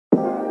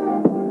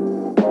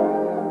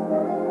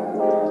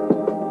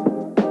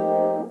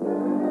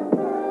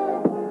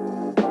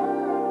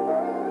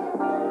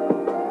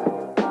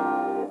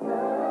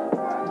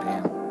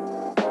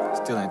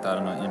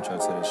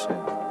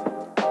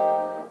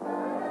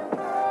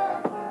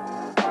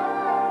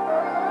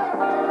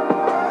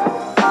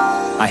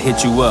I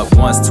hit you up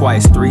once,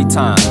 twice, 3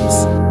 times.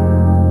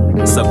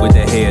 What's up with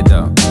that head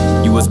though?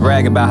 You was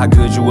bragging about how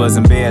good you was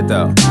in bed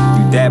though.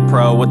 You that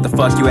pro, what the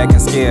fuck you acting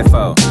scared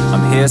for?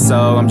 I'm here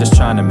so I'm just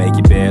trying to make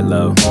your bed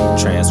low.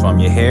 Transform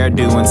your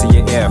hairdo into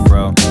your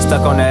afro.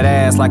 Stuck on that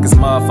ass like it's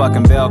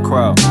motherfucking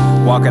velcro.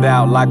 Walk it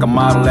out like a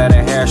model at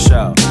a hair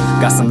show.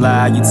 Got some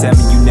lie, you tell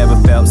me you never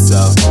felt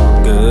so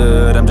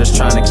good. I'm just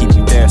trying to keep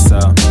you there so.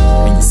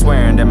 And you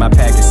swearing that my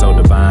package so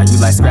divine. You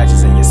like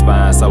scratches in your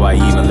spine, so I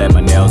even let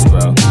my nails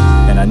grow.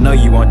 And I know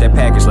you want that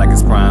package like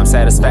it's prime.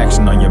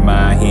 Satisfaction on your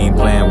mind, he ain't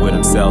playing with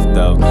himself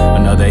though.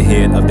 Another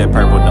hit of that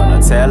purple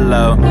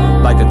Donatello.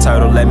 Like the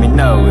turtle, let me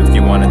know if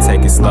you wanna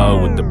take it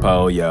slow with the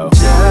pole, yo.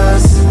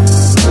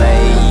 Just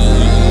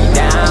lay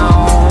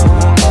down.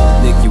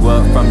 Lick you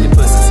up from your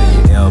pussy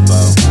to your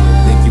elbow.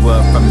 Lick you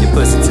up from your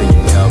pussy to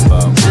your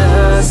elbow.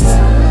 Just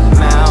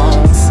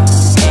mount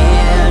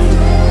and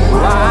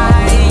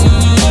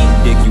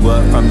ride. Dick you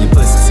up from your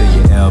pussy to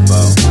your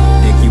elbow.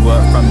 Dick you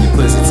up from your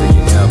pussy to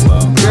your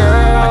elbow.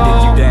 Girl, I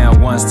dick you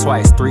down once,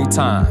 twice, 3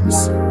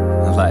 times.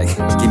 Like,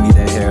 give me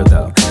that hair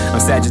though. I'm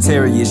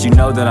Sagittarius, you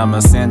know that I'm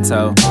a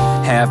centaur.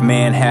 Half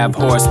man, half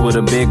horse with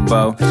a big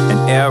bow.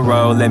 An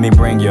arrow, let me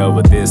bring you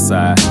over this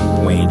side.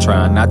 We ain't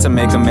trying not to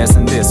make a mess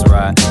in this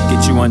ride.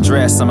 Get you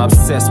undressed, I'm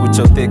obsessed with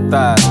your thick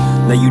thighs.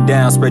 Lay you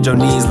down, spread your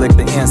knees, lick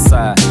the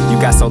inside. You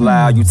got so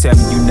loud, you tell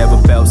me you never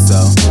felt so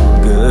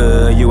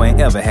good. You ain't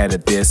ever had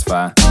it this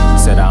far.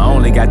 Said I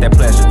only got that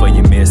pleasure for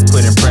you, miss.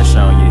 Putting pressure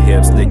on your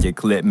hips, lick your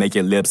clip, make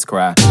your lips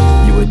cry.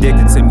 You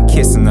addicted to me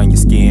kissing on your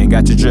skin.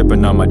 Got you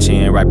dripping on my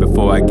chin right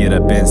before I get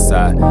up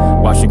inside.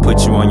 Watch me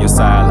put you on your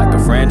side like a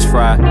French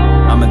fry.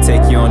 I'ma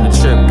take you on the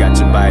trip, got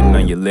you biting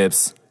on your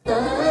lips.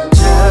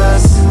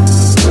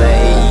 Just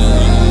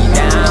lay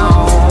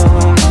down.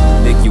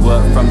 Lick you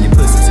up from your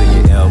pussy to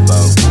your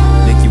elbow.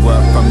 Lick you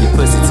up from your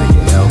pussy to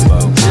your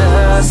elbow.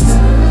 Just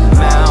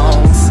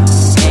mount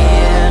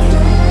and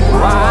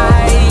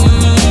ride.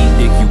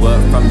 Lick you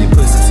up from your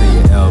pussy to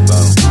your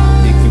elbow.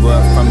 Lick you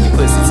up from your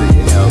pussy to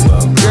your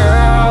elbow.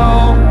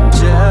 Girl,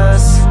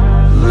 just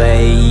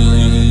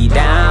lay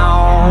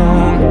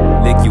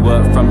down. Lick you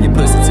up from your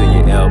pussy to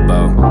your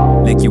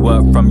elbow. Lick you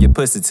up from your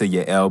pussy to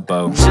your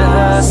elbow.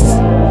 Just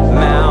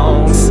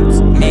mount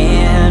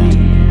and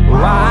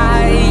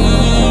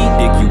ride.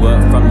 Dick you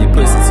up from your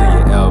pussy to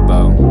your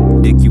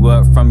elbow. Dick you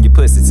up from your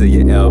pussy to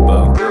your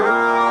elbow.